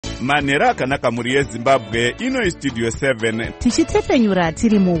manhero akanaka muri yezimbabwe. Ino istudio 7 tichitefenyura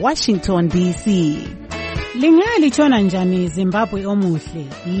tiri muWashington DC. Lingalichona njani Zimbabwe omuhle?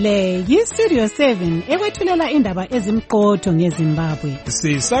 Le yistudio 7 ekwethulela indaba ezimqotho ngeZimbabwe.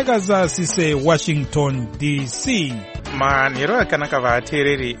 Sisakaza sise Washington DC. Manhero akanaka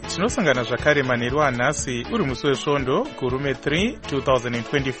vateereri, tinosangana zvakare manhero anhasi uri musi wesvondo kurume 3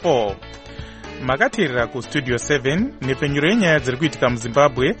 2024. Makateerera kustudio 7 nepfenyuro yenyaya dziri kuitika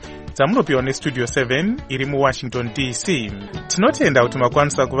muZimbabwe dzamunopiwa nestudio 7 iri muWashington DC. Tinotenda kuti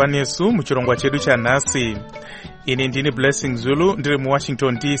makwanisa kuva nesu muchirongwa chedu chanhasi. Ini ndini Blessing Zulu ndiri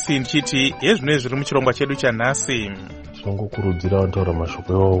muWashington DC ndichiti yezvinhu zviri muchirongwa chedu chanhasi. Tinongokurudzira vanotaura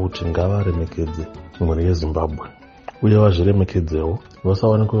mashoko iwawo kuti ngavaremekedze mhuri yeZimbabwe uye vazviremekedzewo,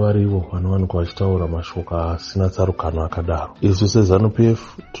 vasawanikwe vari ivo vanowanikwa vachitaura mashoko asina tsarukano akadaro. Isu seZANU-PF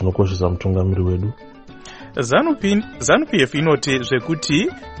tinokoshesa mutungamiri wedu. ZANU-PF inoti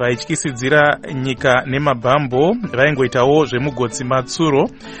zvekuti vaityisidzira nyika nemabhambo vaingoitawo zvemugotsi matsuro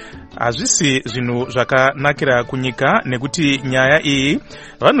hazvisi zvinhu zvakanakira kunyika, nekuti nyaya iyi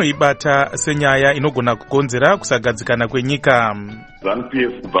vanoibata senyaya inogona kukonzera kusagadzikana kwenyika.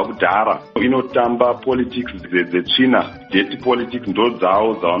 ZANU-PF kubva kudhara inotamba politics dzetsvina, dirty politics ndo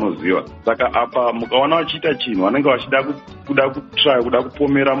dzavo dzavanoziva. Saka apa mukaona vachiita chinhu vanenge vachida kuda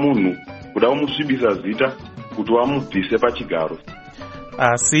kupomera munhu, kuda kumusvibisa zita kuti vamubvise pachigaro.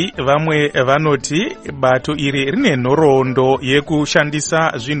 Asi vamwe vanoti bato iri rine nhoroondo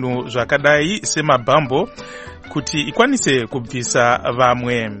yekushandisa zvinhu zvakadai semabhambo kuti ikwanise kubvisa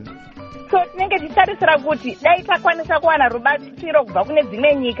vamwe. So tinenge tichitarisira kuti dai takwanisa kuwana rubatsiro kubva kune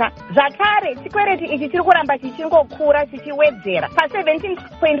dzimwe nyika. Zvakare chikwereti ichi chiri kuramba chichingokura chichiwedzera pa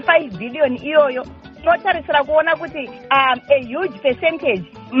 17.5 billion iyoyo. Tinotarisira kuona kuti a huge percentage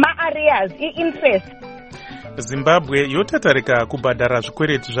ma-arrears i-interest. Zimbabwe yotatarika kubhadhara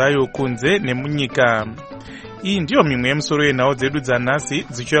zvikwereti zvayo kunze nemunyika. Iyi ndiyo mimwe yemusoro yenhau dzedu dzanhasi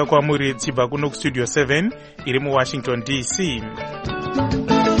dzichiuya kwamuri dzichibva kuno kustudio 7 iri muWashington DC.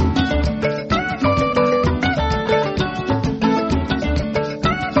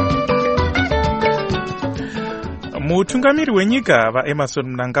 Mutungamiri wenyika vaEmerson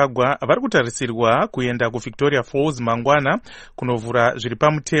Mnangagwa vari kutarisirwa kuenda kuVictoria Falls mangwana kunovhura zviri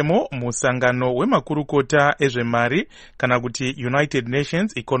pamutemo musangano wemakurukota ezvemari kana kuti United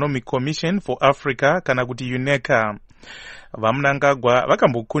Nations Economic Commission for Africa kana kuti UNECA. VaMnangagwa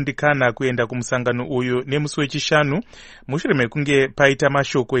vakambokundikana kuenda kumusangano uyu nemusi wechishanu mushure mekunge paita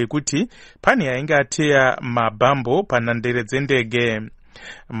mashoko ekuti pane yainge ateya mabhambo panhandare dzendege.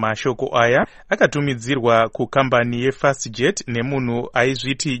 Mashoko aya akatumidzirwa kukambani yeFastJet nemunhu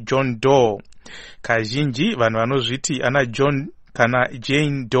aizviti John Doe. Kazhinji vanhu vanozviti ana John kana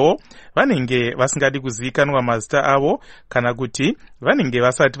Jane Doe vanenge vasingadi kuzivikanwa mazita avo kana kuti vanenge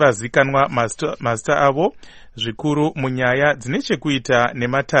vasati vazivikanwa mazita avo zvikuru munyaya dzine chekuita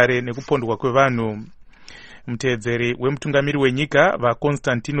nematare nekupondwa kwevanhu. Muteedzeri wemutungamiri wenyika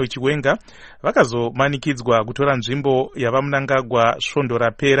vaConstantino Chiwenga vakazomanikidzwa kutora nzvimbo yavaMnangagwa svondo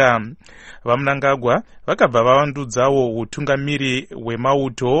rapera. VaMnangagwa vakabva vavandudzawo utungamiri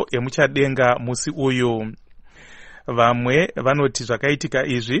hwemauto emuchadenga musi uyu. Vamwe vanoti zvakaitika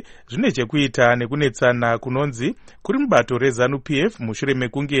izvi zvine chekuita nekunetsana kunonzi kuri mubato reZANU-PF mushure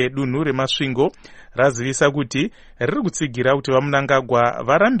mekunge dunhu remasvingo razivisa kuti riri kutsigira kuti vaMnangagwa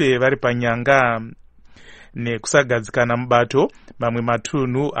varambe vari panyanga. Nekusagadzikana mubato, mamwe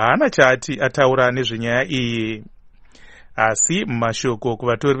matunhu haana chaati ataura nezvenyaya iyi. Asi mumashoko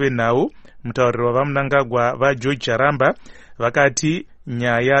kuvatori venhau, mutauriri wavaMnangagwa vaGeorge Charamba vakati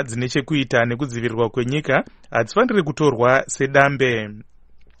nyaya dzine chekuita nekudzivirirwa kwenyika hadzifaniri kutorwa sedambe.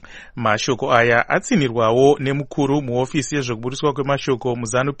 Mashoko aya atsinirwawo nemukuru muhofisi yezvekubudiswa kwemashoko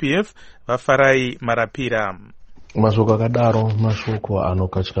muZANU-PF vaFarai Marapira. Mashoko akadaro mashoko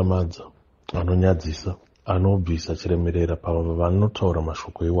anokatyamadza, anonyadzisa, anobvisa chiremerera pavo vanotaura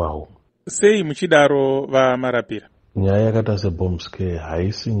mashoko iwawo. Sei muchidaro vaMarapira? Nyaya yakaita sebomb scare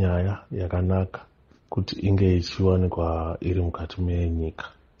haisi nyaya yakanaka kuti inge ichiwanikwa iri mukati menyika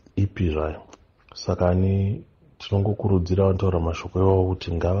ipi zvayo. Saka tinongokurudzira vanotaura mashoko iwawo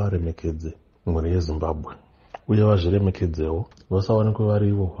kuti ngavaremekedze mhuri yeZimbabwe uye vazviremekedzewo, vasawanikwe vari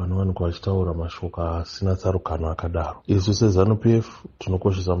ivo vanowanikwa vachitaura mashoko asina tsarukano akadaro. Isu seZANU-PF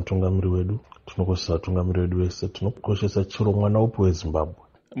tinokoshesa mutungamiri wedu, tinokoshesa vatungamiri vedu vese, tinokoshesa chiro mwana upi weZimbabwe.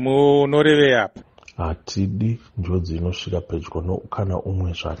 Munorevei apa? Hatidi njodzi inosvika pedyo kana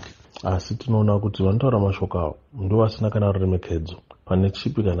umwe zvake, asi tinoona kuti vanotaura mashoko avo ndo vasina kana ruremekedzo pane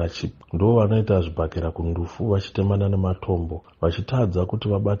chipi kana chipi, ndo vanoita zvibhakera kundufu vachitemana nematombo vachitadza kuti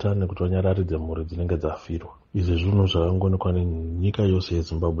vabatane kuti vanyararidze mhuri dzinenge dzafirwa. izvi zvinhu zvakangoonekwa nenyika yose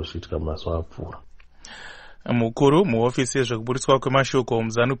yezimbabwe zvichiitika mazuva apfuura. Mukuru muhofisi yezvekuburiswa kwemashoko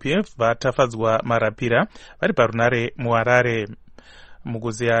muZANU-PF vatafadzwa marapira vari parunare muHarare.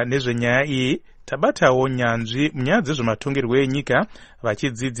 Mukuziya nezvenyaya iyi tabatawo nyanzvi munyaya dzezvematongerwo enyika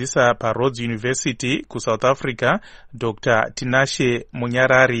vachidzidzisa paRhodes University kuSouth Africa, Dr. Tinashe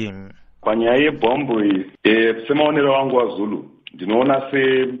Munyarari. Panyaya yebhombo iyi, semaonero wangu waZulu, ndinoona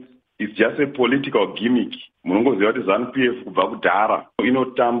it's just a political gimmick. Munongoziva kuti ZANU-PF kubva kudhara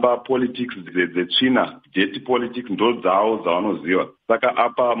inotamba politics dzetsvina, dirty politics ndo dzavo dzavanoziva. Saka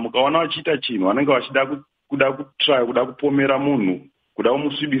apa mukaona vachiita chinhu vanenge vachida kuda kupomera munhu, kuda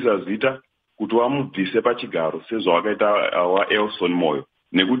kumusvibisa zita kuti vamubvise pachigaro sezvavakaita waElson Moyo.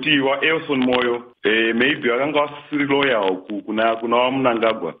 Nekuti waElson Moyo maybe vakanga vasiri loyal kuna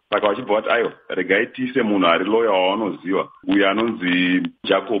vaMnangagwa, saka vachibva vati aiwa regai tiise munhu ari loyal wavanoziva, uyo anonzi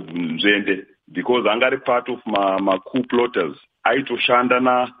Jacob Nzvende, because anga ari part of ma-coup plotters. Aitoshanda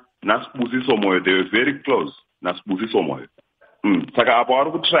naSibusiso Moyo, they were very close naSibusiso Moyo. Saka apa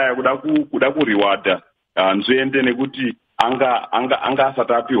vari kutraya kuda kuriwada Nzvende nekuti anga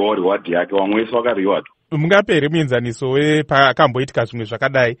asati apiwawo reward yake, vamwe vese vakariwada. Mungapere muenzaniso wepakamboitika zvimwe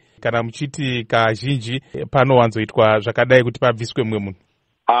zvakadai kana muchiti kazhinji panowanzoitwa zvakadai kuti pabviswe mumwe munhu?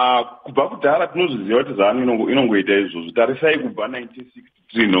 Kubva kudhara tinozviziva kuti ZANU inongoita izvozvo. Tarisai kubva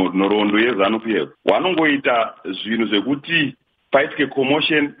 1963 nhoroondo yeZANU-PF vanongoita zvinhu zvekuti paitike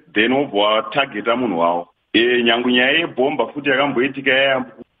commotion then wobva watageta munhu wavo. Nyangu nyaya yebhomba futi yakamboitika yaya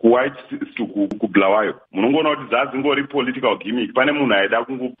kuWhite kublawayo, munongoona kuti dzazingori political gimmick, pane munhu aida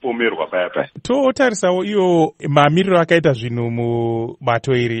kungopomerwa paya. Totarisawo iyo mamiriro akaita zvinhu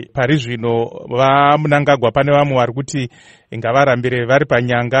mubato iri pari zvino, vaMnangagwa pane vamwe vari kuti ngavarambire vari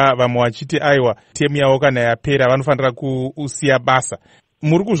panyanga, vamwe vachiti aiwa temu yavo kana yapera vanofanira kusiya basa.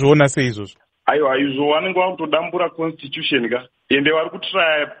 Muri kuzviona seizvozvo? Aiwa, izvo vanenge vakutodambura constitution ka, ende vari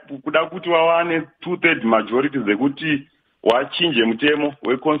kutraya kuda kuti vawane 2/3 majority dzekuti wachinje mutemo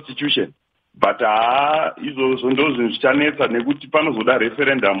weconstitution, but izvozvo ndo zvinhu zvichanetsa nekuti panozoda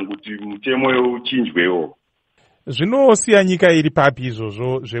referendum kuti mutemo uchinjwewo. Zvinosiya nyika iri papi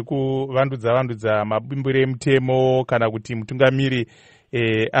izvozvo zvekuvandudza mabimbiro emutemo kana kuti mutungamiri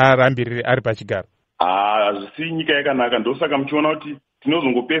arambirire ari pachigaro? Hazvisi nyika yakanaka, ndosaka muchiona kuti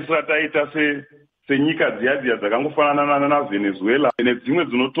tinozongopedzisira taita senyika dziya dzakangofanana naVenezuela nedzimwe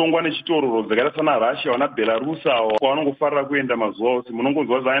dzinotongwa nechitororo dzakaita sana Russia wana Belarus awo kwavanongofarira kuenda mazuva ose.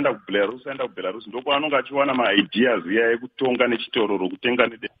 Munongonzwa zaenda kuBelarus ndokwavanonga achiwana maideas iya ekutonga nechitororo kutenga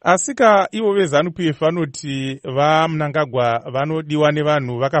asika ivo veZANU-PF vanoti vaMnangagwa vanodiwa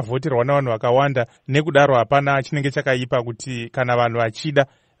nevanhu, vakavhoterwa nevanhu vakawanda, nekudaro hapana chinenge chakaipa kuti kana vanhu vachida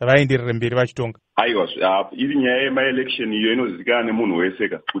vaenderere mberi vachitonga. Aiwa, iri nyaya yemaelection iyo inozivikanwa nemunhu wese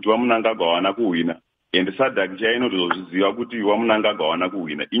kuti vaMnangagwa hawana kuhwina, and SADC chaiyo inotozviziva kuti vaMnangagwa hawana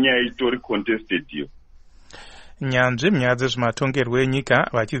kuhwina. Inyaya itori contested iyo. Nyanzvi munyaya dzezvematongerwo enyika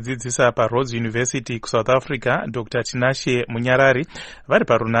vachidzidzisa paRhodes University kuSouth Africa, Dr. Tinashe Munyarari vari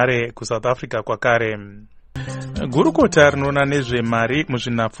parunare kuSouth Africa kwakare. Gurukota rinoona nezvemari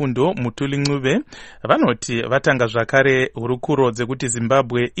muzvinafundo Mutuli Ncube vanoti vatanga zvakare hurukuro dzekuti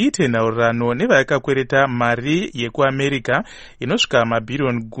Zimbabwe iite nhaurirano nevayakakwereta mari yekuAmerica inosvika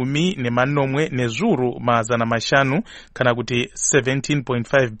mabhiriyoni 10 nezviuru mazana mashanu kana kuti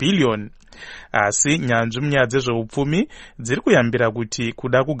 17.5 billion. Asi nyanzvi munyaya dzezveupfumi dziri kuyambira kuti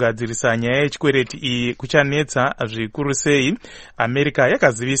kuda kugadzirisa nyaya yechikwereti iyi kuchanetsa zvikuru sei. America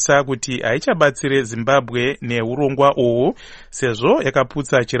yakazivisa kuti haichabatsire Zimbabwe neurongwa uhu sezvo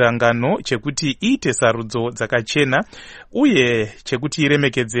yakaputsa chirangano chekuti iite sarudzo dzakachena uye chekuti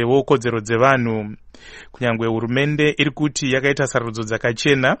iremekedzewo kodzero dzevanhu. Kunyangwe hurumende iri kuti yakaita sarudzo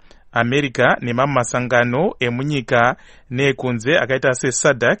dzakachena, America nemamwe masangano emunyika neekunze akaita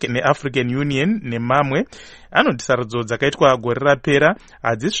seSADC neAfrican Union nemamwe anoti sarudzo dzakaitwa gore rapera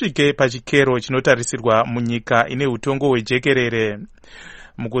hadzisvike pachikero chinotarisirwa munyika ine utongo hwejekerere.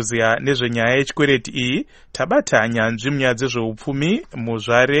 Mukuziya nezvenyaya yechikwereti iyi tabata nyanzvi munyaya dzezveupfumi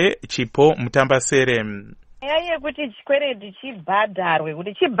muzvare Chipo Mutambasere. Nyaya yekuti chikwereti chibhadharwe,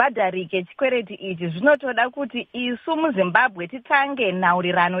 kuti chibhadharike chikwereti ichi zvinotoda kuti isu muZimbabwe titange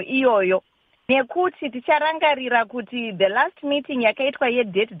nhaurirano iyoyo, nekuti ticharangarira kuti the last meeting yakaitwa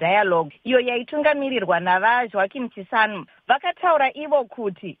yeDate Dialogue iyo yaitungamirirwa navaJoaquim Chissano vakataura ivo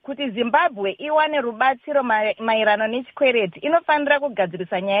kuti Zimbabwe iwane rubatsiro maererano nechikwereti inofanira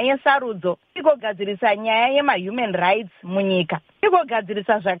kugadzirisa nyaya yesarudzo, igogadzirisa nyaya yemahuman rights munyika,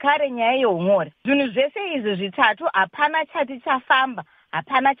 igogadzirisa zvakare nyaya yeumori. Zvinhu zvese izvi zvitatu hapana chati chafamba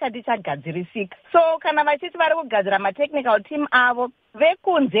hapana chati chagadzirisika. So kana vachiti vari kugadzira matechnical team avo,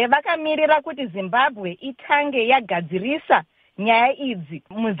 vekunze vakamirira kuti Zimbabwe itange yagadzirisa nyaya idzi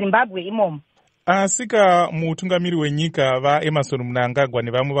muZimbabwe imomo. Asika mutungamiri wenyika vaEmmerson Mnangagwa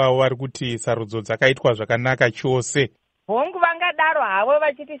nevamwe vavo vari kuti sarudzo dzakaitwa zvakanaka chose. Hongu vangadaro havo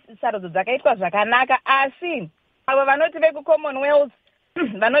vachiti sarudzo dzakaitwa zvakanaka, asi avo vanoti vekuCommonwealth,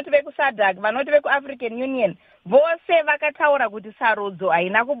 vanoti vekuSADC, vanoti vekuAfrican Union, vose vakataura kuti sarudzo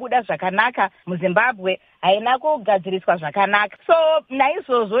haina kubuda zvakanaka muZimbabwe, haina kugadziriswa zvakanaka. So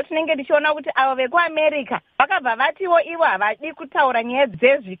naizvozvo tinenge tichiona kuti avo vekuAmerica vakabva vatiwo ivo havadi kutaura nyaya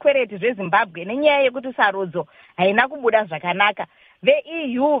dzezvikwereti zveZimbabwe nenyaya yekuti sarudzo haina kubuda zvakanaka.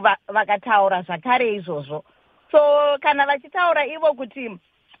 VeEU vakataura zvakare izvozvo. So kana vachitaura ivo kuti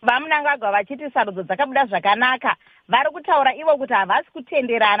vaMnangagwa vachiti sarudzo dzakabuda zvakanaka, vari kutaura ivo kuti havasi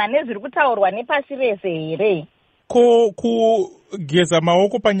kutenderana nezviri kutaurwa nepasi rese here. Ko kugeza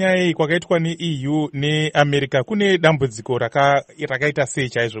maoko panyaya iyi kwakaitwa neEU neAmerica kune dambudziko rakaita sei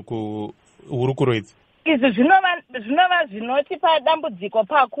chaizvo kuhurukuro idzi? Izvi zvinova zvinotipa dambudziko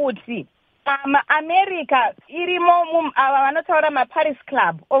pakuti America irimo ava vanotaura maParis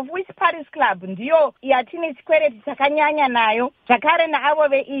Club, of which Paris Club ndiyo yatine chikwereti chakanyanya nayo, zvakare naavo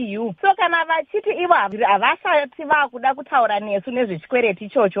veEU. So kana vachiti ivo havasati vakuda kutaura nesu nezvechikwereti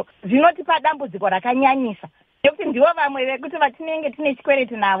ichocho, zvinotipa dambudziko rakanyanyisa, nekuti ndivo vamwe vekuti vatinenge tine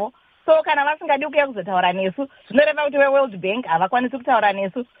chikwereti navo. So kana vasingadi kuuya kuzotaura nesu, zvinoreva kuti veWorld Bank havakwanisi kutaura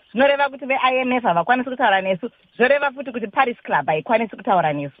nesu, zvinoreva kuti veIMF havakwanisi kutaura nesu, zvinoreva futi kuti Paris Club haikwanisi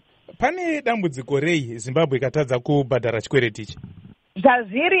kutaura nesu. Pane dambudziko rei Zimbabwe ikatadza kubhadhara chikwereti ichi?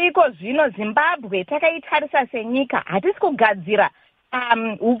 Zvazviri iko zvino Zimbabwe takaitarisa senyika, hatisi kugadzira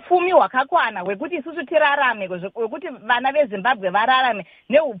upfumi hwakakwana hwekuti isusu tirarame, hwekuti vana veZimbabwe vararame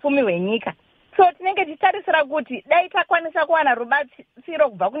neupfumi hwenyika. So tinenge tichitarisira kuti dai takwanisa kuwana rubatsiro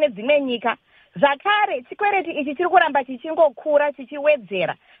kubva kune dzimwe nyika. Zvakare chikwereti ichi chiri kuramba chichingokura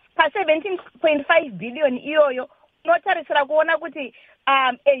chichiwedzera pa17.5 billion iyoyo. Unotarisira kuona kuti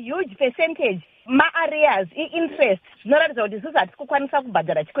a huge percentage ma-arrears, i-interest, zvinoratidza kuti isusu hatisi kukwanisa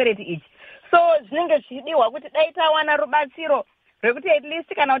kubhadhara chikwereti ichi. So zvinenge zvichidiwa kuti dai tawana rubatsiro rwekuti at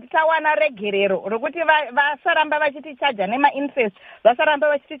least kana kuti tawana regerero rokuti vasaramba vachitichaja nema-interest, vasaramba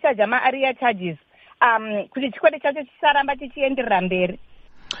vachitichaja ma-arrear charges, kuti chikwereti chacho chisaramba chichienderera mberi.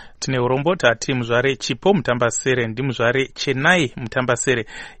 Tine urombo tati muzvare Chipo Mutambasere ndimuzvare Chenai Mutambasere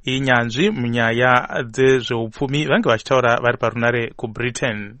inyanzvi munyaya dzezveupfumi vange vachitaura vari parunare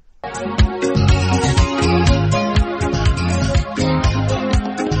kuBritain.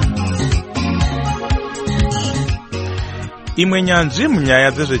 Imwe nyanzvi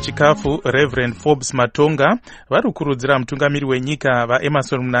munyaya dzezvechikafu, Reverend Forbes Matonga vari kukurudzira mutungamiri wenyika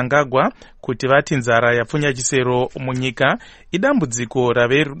vaEmmerson Mnangagwa kuti vati nzara yapfunya chisero munyika idambudziko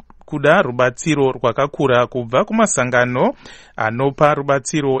rave kuda rubatsiro rwakakura kubva kumasangano anopa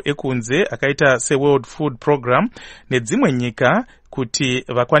rubatsiro ekunze akaita seWorld Food Program nedzimwe nyika kuti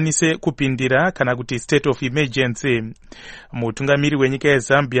vakwanise kupindira kana kuti state of emergency. Mutungamiri wenyika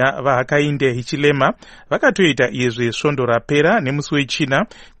yeZambia vaHakainde Hichilema vakatoita izvi svondo rapera nemusi wechina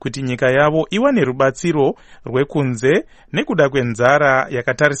kuti nyika yavo iwane rubatsiro rwekunze nekuda kwenzara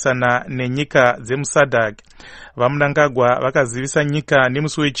yakatarisana nenyika dzemuSADC. VaMnangagwa vakazivisa nyika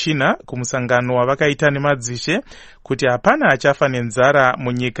nemusi wechina kumusangano wavakaita nemadzishe kuti hapana achafa nenzara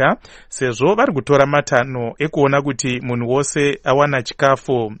munyika sezvo vari kutora matanho ekuona kuti munhu wose awana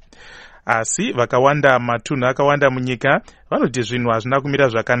chikafu. Asi vakawanda matunhu akawanda munyika vanoti zvinhu hazvina kumira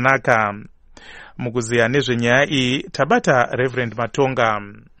zvakanaka. Mukuziya nezvenyaya iyi tabata Reverend Matonga.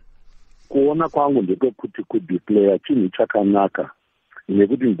 Kuona kwangu ndepekuti kudeclare chinhu chakanaka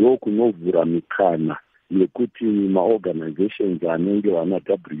nekuti ndo kunovhura mikana yekuti maorganizations anenge vana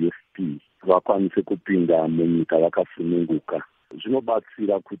WFP vakwanise kupinda munyika vakasununguka.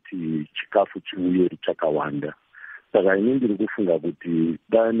 Zvinobatsira kuti chikafu chiuye chakawanda. Saka ini ndiri kufunga kuti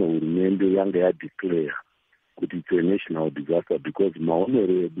dai hurumende yanga yadeclare kuti it's a national disaster, because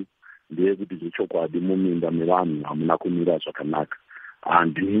maonero edu ndeyekuti zvechokwadi muminda mevanhu hamuna kumira zvakanaka.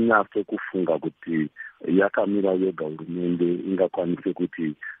 Handinase kufunga kuti yakamira yoga hurumende ingakwanise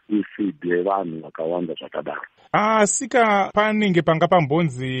kuti ifidhe vanhu vakawanda zvakadaro. Asika panenge panga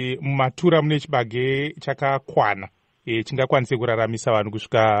pambonzi mumatura mune chibage chakakwana chingakwanise kuraramisa vanhu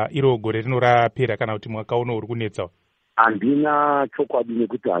kusvika iro gore rinorapera kana kuti mwaka uno uri kunetsa. Handina chokwadi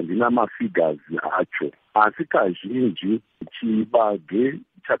nekuti handina mafigures acho, asi kazhinji chibage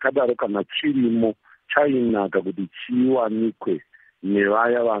chakadaro kana chirimo chainaka kuti chiwanikwe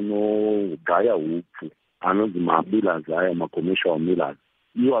nevaya vanogaya hupfu anonzi mamillers aya macommercial millers.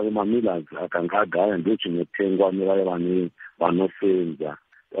 Iwo ayo mamillers akanga agaya ndio chinotengwa nevaya vane vanosenza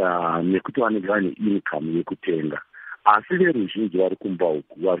nekuti vanenge vane income yekutenga. Asi veruzhinji vari kumba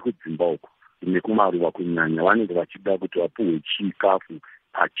uku, vari kudzimba uku nekumaruva kunyanya, vanenge vachida kuti vapuhwe chikafu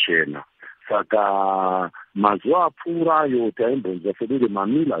pachena. Saka mazuva apfuurayo taimbonzwa sekunge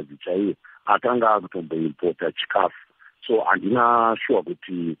mamilas chaiwo akanga akutomboimpota chikafu. So handina shuwa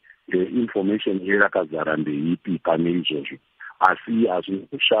kuti information yerakazara ndeipi pane izvozvo. Asi hazvina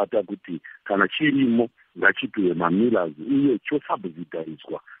kushata kuti kana chirimo ngachipiwe mamilas uye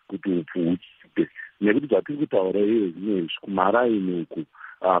chosubsidizwa kuti upfu huchipe. Nekuti zvatiri kutaura izvi kumaraini uku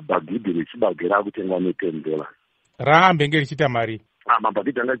bhagidhi rechibage raakutengwa $10. Raambenge richiita mari?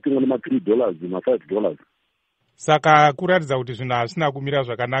 Mabhagidhi anga achitengwa $3, $5. Saka kuratidza kuti zvinhu hazvina kumira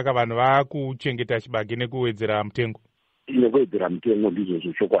zvakanaka, vanhu vakuchengeta chibage nekuwedzera mutengo. Nekuwedzera mutengo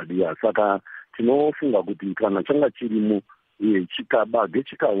ndizvo chokwadi. Saka tinofunga kuti kana changa chirimo chikabage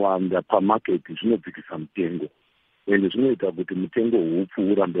chikawanda pamaketi zvinodzikisa mutengo, ende zvinoita kuti mutengo hupfu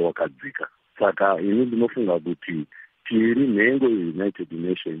urambe wakadzika. Saka ini ndinofunga kuti tiri nhengo yeUnited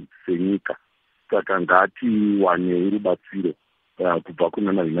Nations senyika, saka ngatiwane rubatsiro kubva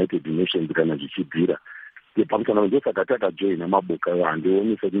kuna maUnited Nations kana zvichibvira. Pamusana ndosaka takajoina maboka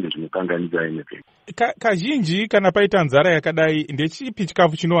handioni sekunge zvinokanganisa anything. Kazhinji kana paita nzara yakadai ndechipi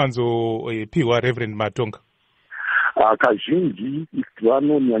chikafu chinowanzopiwa Reverend Matonga? Kazhinji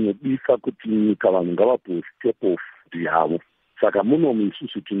vanonyanyobisa kuti nyika vanhu ngavapuwe staple food yavo. Saka munomu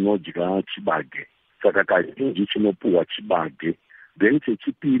isusu tinodya chibage, saka kazhinji chinopuhwa chibage. Then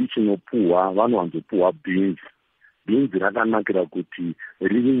chechipiri chinopuhwa vanowanzopuhwa beans. Beans rakanakira kuti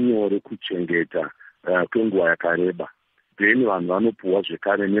riri nyore kuchengeta kwenguva yakareba. Then vanhu vanopuhwa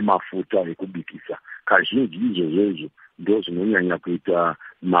zvekare nemafuta ekubikisa. Kazhinji izvozvo ndo zvinonyanya kuita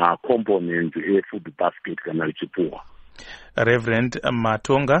macomponents efood basket kana richipuhwa. Reverend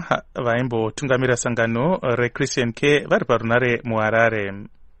Matonga vaimbotungamira sangano reChristian Care vari parunare muHarare.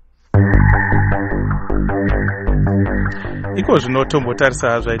 Iko zvino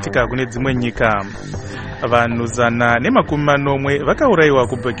tombotarisa zvaitika kune dzimwe nyika. Vanhu 140 vakaurayiwa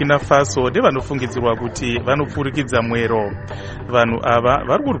kuBurkina Faso nevanofungidzirwa kuti vanopfurikidza mwero. Vanhu ava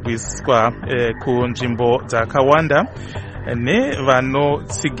vari kurwiswa kunzvimbo dzakawanda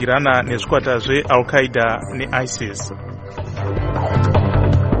nevanotsigirana nezvikwata zveAl-Qaeda neISIS.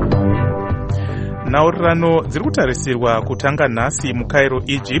 Nhaurirano dziri kutarisirwa kutanga nhasi muCairo,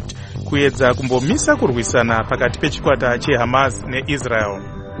 Egypt, kuedza kumbomisa kurwisana pakati pechikwata cheHamas neIsrael.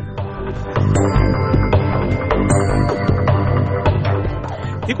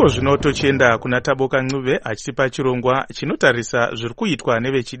 Iko zvino tochienda kuna Taboka Ncube achitipa chirongwa chinotarisa zviri kuitwa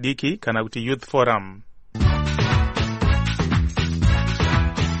nevechidiki kana kuti Youth Forum.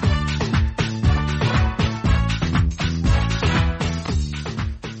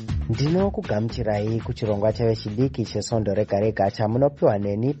 Ndinokugamuchirai kuchirongwa chevechidiki chesondo rega rega chamunopiwa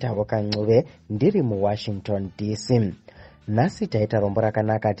neni Taboka Ncube ndiri muWashington DC. Nhasi taita rombo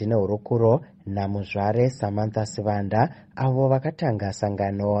rakanaka tine hurukuro namuzvare Samantha Sivanda avo vakatanga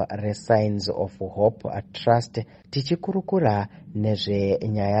sangano reSigns of Hope Trust, tichikurukura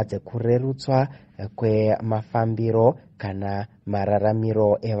nezvenyaya dzekurerutswa kwemafambiro kana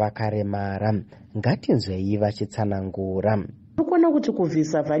mararamiro evakaremara. Ngatinzwei vachitsanangura. Tinoona kuti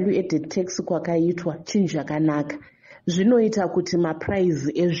kubvisa value added tax kwakaitwa chinhu chakanaka. Zvinoita kuti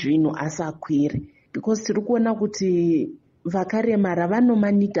maprice ezvinhu asakwire, because tiri kuona kuti vakaremara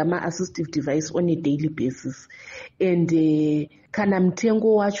vanomanika ma-assistive device on a daily basis, and kana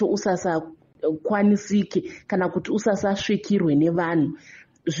mutengo wacho usasakwanisike kana kuti usasasvikirwe nevanhu,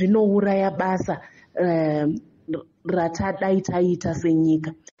 zvinouraya basa ratadai taita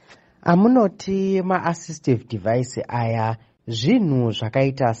senyika. Amunoti ma-assistive device aya zvinhu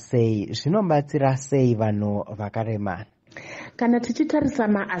zvakaita sei, zvinobatsira sei vanhu vakaremara? Kana tichitarisa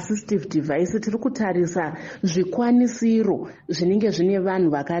ma-assistive device tiri kutarisa zvikwanisiro zvinenge zvine vanhu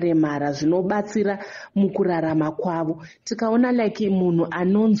vakaremara zvinobatsira mukurarama kwavo. Tikaona like munhu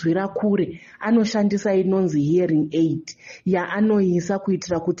anonzwira kure anoshandisa inonzi hearing aid yaanoisa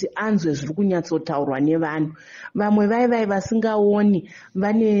kuitira kuti anzwe zviri kunyatsotaurwa nevanhu. Vamwe vai vasingaoni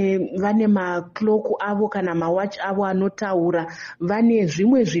vane makloku avo kana mawachi avo anotaura, vane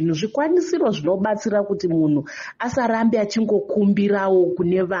zvimwe zvinhu zvikwanisiro zvinobatsira kuti munhu asarambe achingokumbirawo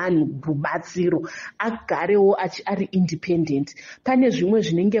kune vanhu rubatsiro, agarewo ari independent. Pane zvimwe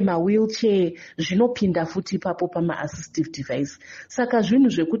zvinenge mawheelchair zvinopinda futi ipapo pama-assistive device. Saka zvinhu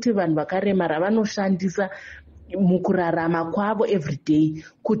zvekuti vanhu vakaremara vanoshandisa mukurarama kwavo everyday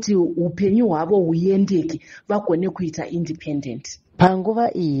kuti upenyu hwavo huendeke, vagone kuita independent.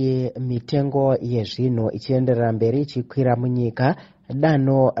 Panguva iyi mitengo yezvinhu ichienderera mberi ichikwira munyika,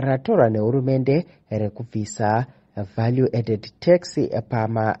 danho ratorwa nehurumende rekubvisa value added tax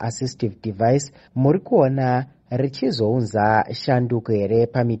pama-assistive device muri kuona richizounza shanduko here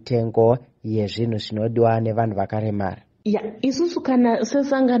pamitengo yezvinhu zvinodiwa nevanhu vakaremara? Isusu kana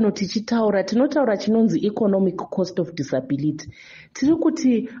sesangano tichitaura tinotaura chinonzi economic cost of disability. Tiri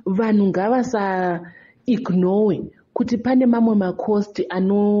kuti vanhu ngavasa ignore kuti pane mamwe makosti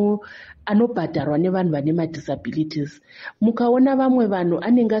anobhadharwa nevanhu vane madisabilities. Mukaona vamwe vanhu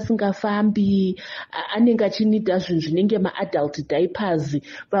anenge asingafambi, anenge achinida zvinhu zvinenge maadult diapers,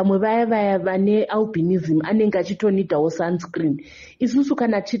 vamwe vaya vane albinism anenge achitonidawo sunscreen. Isusu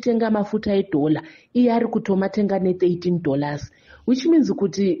kana tichitenga mafuta $1 iye ari kutomatenga $13, which means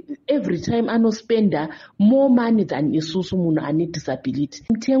kuti every time anospenda more money than isusu munhu ane disability.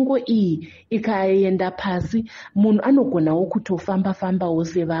 Mitengo iyi ikaenda pasi, munhu anogonawo kutofamba-fambawo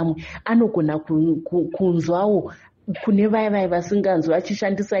sevamwe, anogona kunzwawo kune vaya vasinganzwi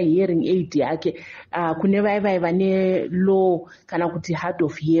achishandisa hearing aid yake, kune vaya vane low kana kuti hard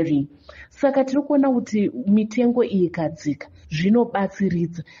of hearing. Saka tiri kuona kuti mitengo iyi ikadzika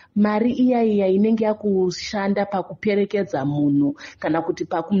zvinobatsiridza. Mari iya inenge yakushanda pakuperekedza munhu kana kuti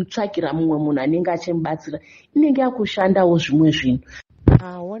pakumutsvagira mumwe munhu anenge achimubatsira inenge yakushandawo zvimwe zvinhu.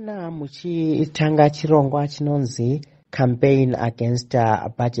 Ona muchitanga chirongwa chinonzi campaign against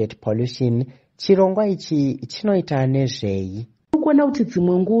budget pollution, chirongwa ichi chinoita nezvei? Kuona kuti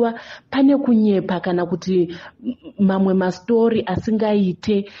dzimwe nguva pane kunyepa kana kuti mamwe mastori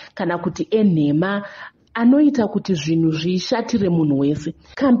asingaite kana kuti enhema anoita kuti zvinhu zvishatire munhu wese.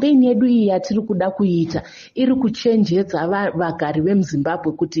 Campaign yedu iyi yatiri kuda kuita iri kuchenjedza vagari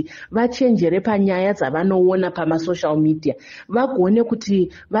vemuZimbabwe kuti vachenjere panyaya dzavanoona pamasocial media, vagone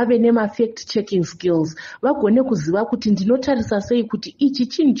kuti vave nema-fact checking skills, vagone kuziva kuti ndinotarisa sei kuti ichi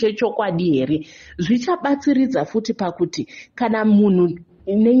chinhu chechokwadi here. Zvichabatsiridza futi pakuti kana munhu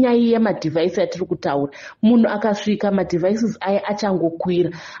nenyaya yemadhivhaisi yatiri kutaura, munhu akasvika madhivhaisi aya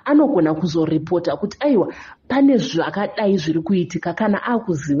achangokwira, anogona kuzoripota kuti aiwa pane zvakadai zviri kuitika kana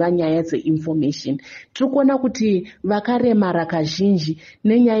akuziva nyaya dzeinformation. Tiri kuona kuti vakaremara kazhinji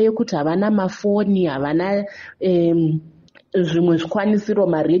nenyaya yekuti havana mafoni, havana zvimwe zvikwanisiro,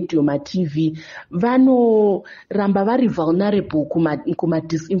 maredhiyo, matv, vanoramba vari vulnerable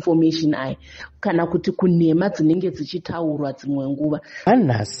kumadisinformation aya kana kuti kunhema dzinenge dzichitaurwa dzimwe nguva.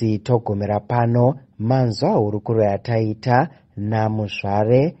 Nhasi togumira pano manzwa hurukuro yataita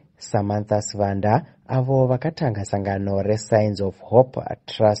namuzvare Samantha Svanda, avo vakatanga sangano reSigns of Hope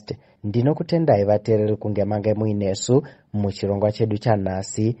Trust. Ndinokutendai vateereri kunge mange muinesu muchirongwa chedu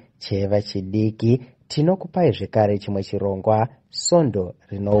chanhasi cheva chidiki. Tinokupai zvekare chimwe chirongwa Sondo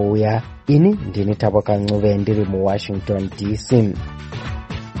rinouya. Ini ndini Taboka Ncube ndiri muWashington DC.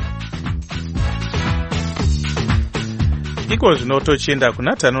 Iko zvino tochienda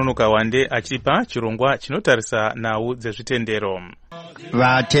kuna Tanonoka Wande achipa chirongwa chinotarisa nhau dzezvitendero.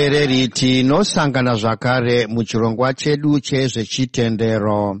 Vateereri, tinosangana zvakare muchirongwa chedu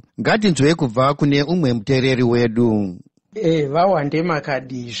chezvechitendero. Ngatinzwe kubva kune umwe muteereri wedu. Vawande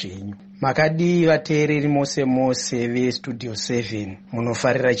makadi zvenyu. Makadi vateereri mose veStudio 7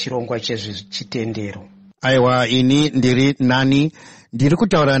 munofarira chirongwa chezvechitendero. Aiwa, ini ndiri nani? Ndiri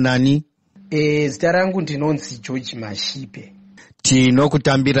kutaura nani? Zita rangu ndinonzi George Mashipe.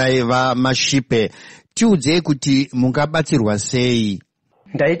 Tinokutambirai vaMashipe. Tiudzei kuti mungabatsirwa sei?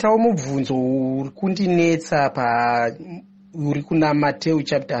 Ndaitawo mubvunzo uri kundinetsa uri kuna Matthew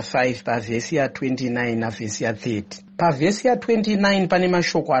chapter 5 pavhesi ya29 navhesi ya30. Pavhesi ya29 pane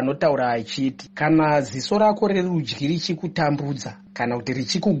mashoko anotaura achiti, kana ziso rako rerudyi richikutambudza kana kuti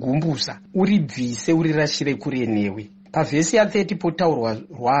richikugumbusa, uribvise urirashire kure newe. Pavhesi ya30 potaurwa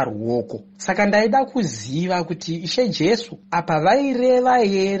ruoko. Saka ndaida kuziva kuti Ishe Jesu apa vaireva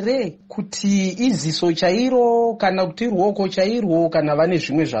here kuti iziso chairo kana kuti ruoko chairwo kana vane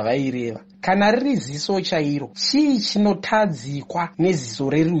zvimwe zvavaireva. Kana riri ziso chairo, chii chinotadzikwa neziso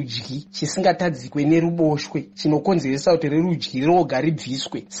rerudyi chisingatadzikwe neruboshwe, chinokonzeresa kuti rerudyi roga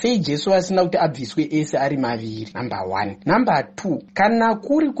ribviswe? Sei Jesu asina kuti abviswe ese ari maviri? Number 1. Number 2, kana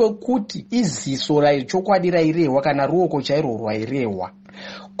kuri kwekuti iziso rachokwadi rairehwa kana ruoko chairwo rwairehwa,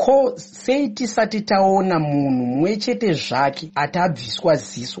 ko sei tisati taona munhu mumwe chete zvake atabviswa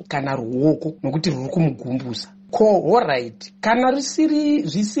ziso kana ruoko nokuti ruri kumugumbusa? Ko alright, kana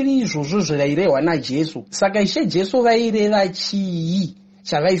zvisiri izvozvo zvairehwa naJesu, saka Ishe Jesu vaireva chii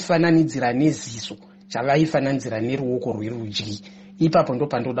chavaifananidzira neziso, chavaifananidzira neruoko rwerudyi? Ipapo ndo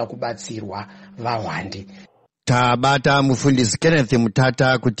pandoda kubatsirwa Vawande. Tabata mufundisi Kenneth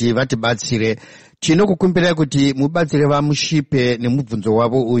Mutata kuti vatibatsire. tinokukumbirai kuti mubatsire vamushipe nemubvunzo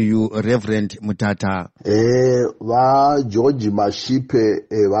wavo uyu, Reverend Mutata. VaGeorge Mashipe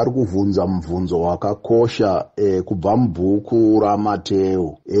vari kuvhunza mubvunzo wakakosha kubva mubhuku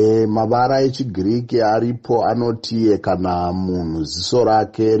raMateo. Mavara echiGiriki aripo anoti kana munhu ziso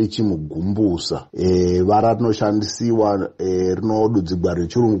rake richimugumbusa. Vara rinoshandisiwa rinodudzigwa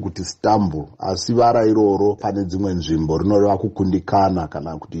rechirungu kuti stumble, asi vara iroro pane dzimwe nzvimbo rinoreva kukundikana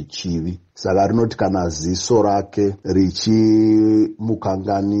kana kuti chivi. Saka rinoti kana ziso rake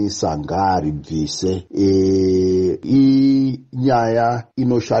richimukanganisa ngaaribvise. Inyaya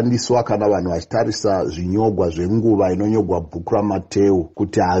inoshandiswa kana vanhu vachitarisa zvinyogwa zvenguva inonyogwa bhuku raMateo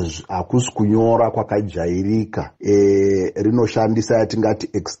kuti hakusi kunyora kwakajairika. Rinoshandisa yatingati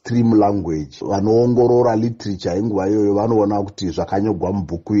extreme language. Vanoongorora literature yenguva iyoyo vanoona kuti zvakanyogwa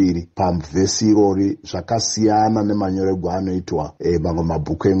mubhuku iri pamuvhesi irori zvakasiyana nemanyorerwo anoitwa mamwe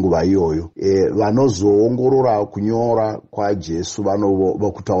mabhuku enguva iyoyo. Vanozoongorora kunyora kwaJesu,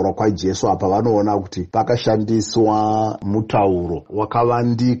 kutaura kwaJesu apa vanoona kuti pakashandiswa mutauro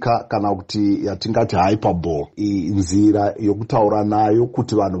wakavandika kana kuti yatingati hyperbole, nzira yokutaura nayo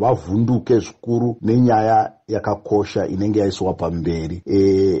kuti vanhu vavhunduke zvikuru nenyaya yakakosha inenge yaiswa pamberi.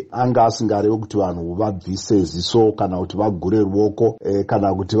 Anga asingarevi kuti vanhu vabvise ziso kana kuti vagure ruoko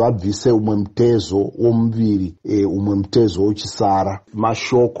kana kuti vabvise umwe mutezo womuviri umwe mutezo uchisara.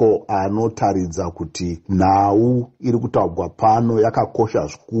 Mashoko anotaridza kuti nhau iri kutaurwa pano yakakosha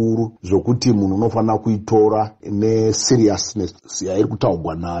zvikuru zvokuti munhu unofanira kuitora neseriousness yairi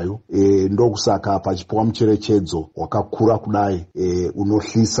kutaurwa nayo. Ndokusaka pachipiwa mucherechedzo wakakura kudai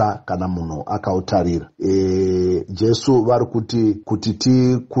unohlisa kana munhu akautarira. Jesu vari kuti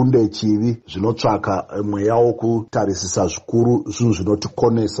tikunde chivi zvinotsvaka mweya wokutarisisa zvikuru, zvinhu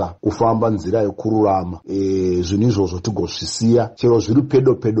zvinotikonesa kufamba nzira yokururama. Zvinhu izvozvo tigozvisiya chero zviri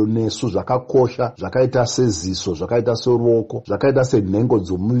pedo pedo nesu zvakakosha, zvakaita seziso, zvakaita seruoko, zvakaita senhengo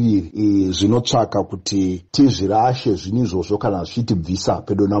dzomuviri. Zvinotsvaka kuti tizvirashe zvinhu izvozvo kana zvichitibvisa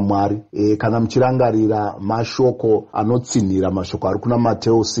pedo naMwari. Kana muchirangarira mashoko anotsinhira, mashoko ari kuna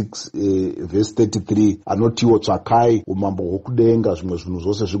Mateo 6 verse 33 anotiwo tsvakai umambo hwokudenga zvimwe zvinhu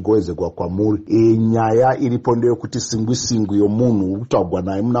zvose zvigowedzerwa kwamuri. Nyaya iripo ndeyekuti singwisingwi yomunhu uri kutaurwa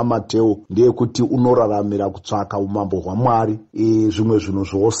naye muna Mateo ndeyekuti unoraramira kutsvaka umambo hwaMwari. Zvimwe zvinhu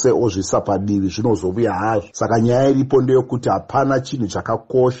zvose ozvisa padivi zvinozovuya hazvo. Saka nyaya iripo ndeyekuti hapana chinhu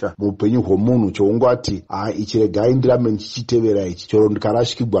chakakosha muupenyu hwomunhu choungati ichi regai ndirame ndichitevera ichi chero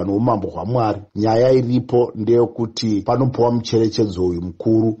ndikarashikirwa neumambo hwaMwari. Nyaya iripo ndeyekuti panopiwa mucherechedzo uyu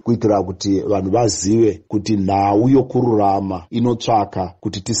mukuru kuitira kuti vanhu vazive kuti nhau yokururama inotsvaka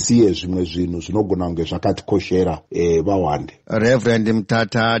kuti tisiye zvimwe zvinhu zvinogona kunge zvakatikoshera vawande. Reverend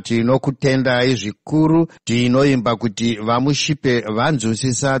Mutata, tinokutendai zvikuru. Tinoimba kuti vamushipe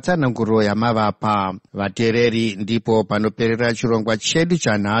vanzwisisa tsananguro yamavapa. Vateereri, ndipo panoperera chirongwa chedu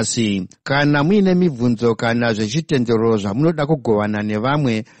chanhasi. Kana muine mibvunzo kana zvechitendero zvamunoda kugovana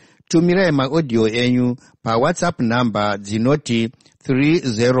nevamwe, tumirai maaudio enyu paWhatsApp namba dzinoti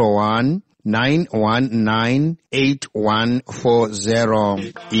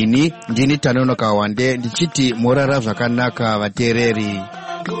 301-919-8140. Ini ndini Tanonoka Wande ndichiti morara zvakanaka vateereri.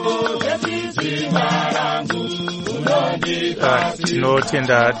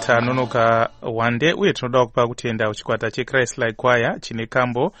 Tinotenda Tanonoka Wande uye tinoda kupa kutenda kuchikwata cheChrist Like Choir chine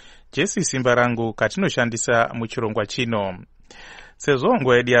kambo Jesu simba rangu katinoshandisa muchirongwa chino. Sezvo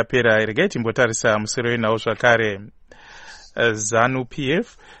nguva yedu yapera, regai timbotarisa musoro wenawo zvakare.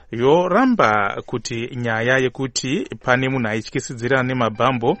 ZANU-PF yoramba kuti nyaya yekuti pane munhu aityisidzira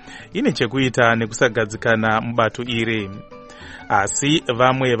nemabhambo ine chekuita nekusagadzikana mubato iri. Asi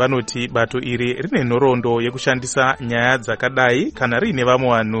vamwe vanoti bato iri rine nhoroondo yekushandisa nyaya dzakadai kana riine vamwe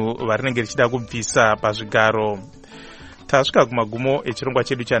vanhu varinenge richida kubvisa pazvigaro. Tasvika kumagumo echirongwa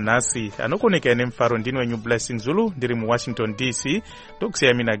chedu chanhasi. Anokoneka nemufaro ndini wenyu Blessing Zulu ndiri muWashington DC.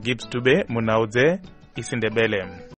 Ndokusiyamina Gibbs Dube munhau dzeIsindebele.